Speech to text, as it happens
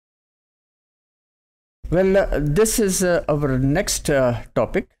Well, this is our next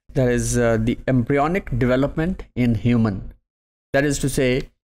topic, that is the embryonic development in human. That is to say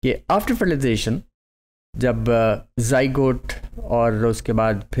कि after fertilization जब zygote और उसके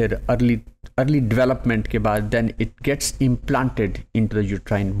बाद फिर early development के बाद then it gets implanted into the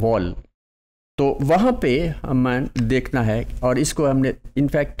uterine wall. तो वहाँ पे हमें देखना है, और इसको हमने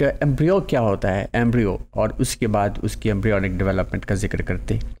इनफैक्ट एम्ब्रियो क्या होता है, एम्ब्रियो, और उसके बाद उसकी एम्ब्रियोनिक डेवलपमेंट का जिक्र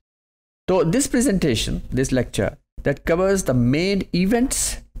करते हैं. तो this presentation, this lecture that covers the main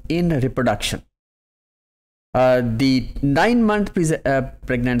events in reproduction, the 9 month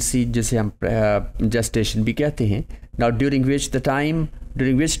pregnancy जिसे हम जेस्टेशन भी कहते हैं. Now during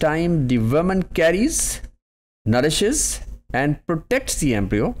which time the woman carries, nourishes and protects the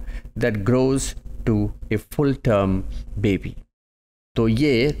embryo that grows to a full-term baby. So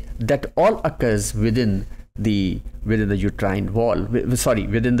that all occurs within the uterine wall.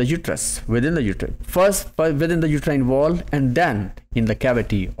 Within the uterus. First within the uterine wall, and then in the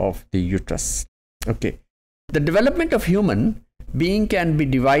cavity of the uterus. Okay. The development of human being can be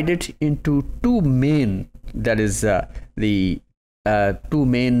divided into two main. That is two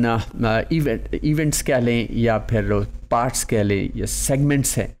main events कह लें या फिर parts कह लें या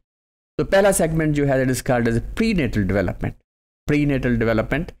segments हैं. तो पहला segment जो है that is called as prenatal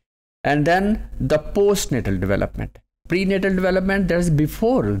development, and then the postnatal development. Prenatal development, that is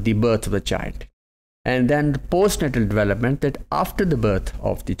before the birth of the child, and then the postnatal development, that after the birth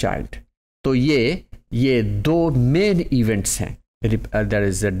of the child. तो ये दो main events हैं, that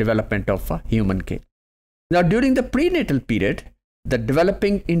is the development of a human के. Now during the prenatal period, the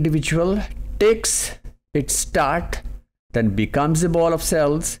developing individual takes its start, then becomes a ball of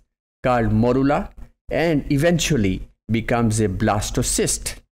cells called morula, and eventually becomes a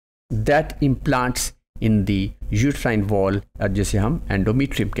blastocyst that implants in the uterine wall, जिसे हम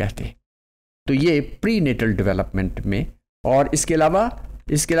endometrium कहते हैं. तो ये prenatal development में. और इसके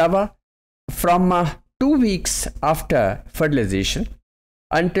अलावा from 2 weeks after fertilization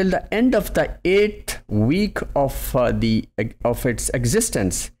until the end of the 8th week of its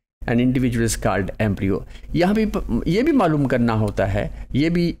existence, an individual is called embryo. यहाँ भी ये भी मालूम करना होता है, ये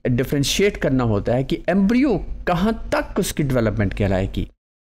भी डिफ्रेंशिएट करना होता है कि एम्ब्रियो कहाँ तक उसकी डेवलपमेंट कहलाएगी.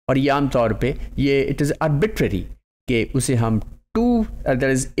 और ये आम तौर पे ये इट इज़ आर्बिट्रेरी कि उसे हम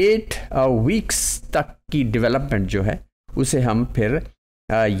 8 वीक्स तक की डेवलपमेंट जो है उसे हम फिर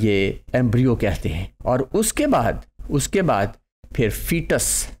ये एम्ब्रियो कहते हैं. और उसके बाद फिर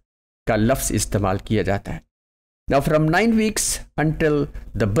फीटस का लफ्ज़ इस्तेमाल किया जाता है. Now from 9 weeks until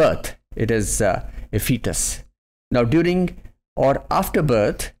the birth, it is a fetus. Now during or after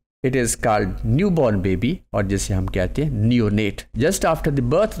birth, it is called newborn baby, और जिसे हम कहते हैं neonate. Just after the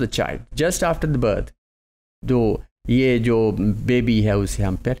birth of the child, just after the birth, ये जो baby है उसे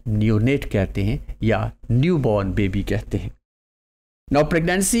हम फिर neonate कहते हैं या newborn baby कहते हैं. Now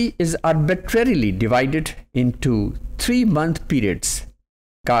pregnancy is arbitrarily divided into 3-month periods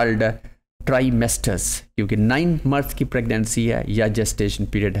called trimesters, क्योंकि 9 months की प्रेगनेंसी है या जेस्टेशन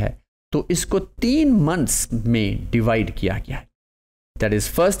पीरियड है, तो इसको 3 months में डिवाइड किया गया है. That is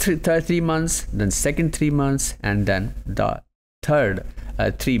first 3 months, then second 3 months, and then the third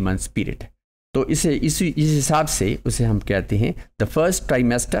 3 months period. तो इस हिसाब से उसे हम कहते हैं the first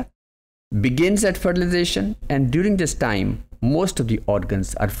trimester begins at fertilization, and during this time most of the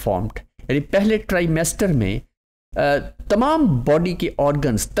organs are formed. यानी पहले ट्राइमेस्टर में तमाम बॉडी के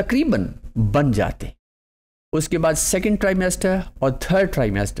ऑर्गन्स तकरीबन बन जाते. उसके बाद सेकंड ट्राइमेस्टर और थर्ड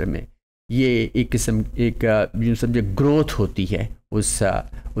ट्राइमेस्टर में ये एक किस्म यूँ समझे ग्रोथ होती है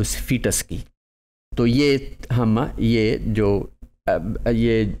उस फीटस की. तो ये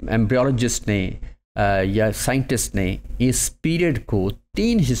एम्ब्रियोलॉजिस्ट ने या साइंटिस्ट ने इस पीरियड को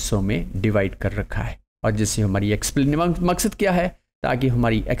 3 हिस्सों में डिवाइड कर रखा है, और जिससे हमारी मकसद क्या है, ताकि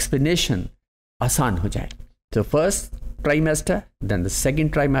हमारी एक्सप्लेनेशन आसान हो जाए. तो first trimester, then the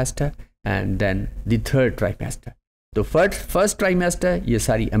second trimester, and then the third trimester. तो फर्स्ट ट्राइमेस्टर ये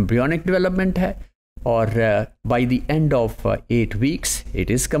सारी एम्ब्रियोनिक डेवलपमेंट है, और by the end of 8 weeks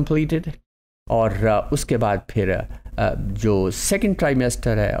it is completed. और उसके बाद फिर जो सेकंड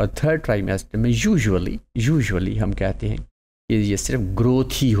ट्राइमेस्टर है और थर्ड ट्राइमेस्टर में यूजुअली हम कहते हैं कि ये सिर्फ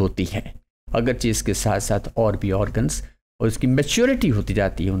ग्रोथ ही होती है, अगरचे इसके साथ साथ और भी ऑर्गन्स और उसकी मैच्योरिटी होती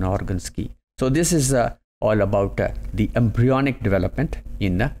जाती है उन ऑर्गन्स की. So this is all about the embryonic development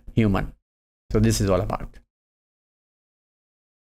in the human. So this is all about.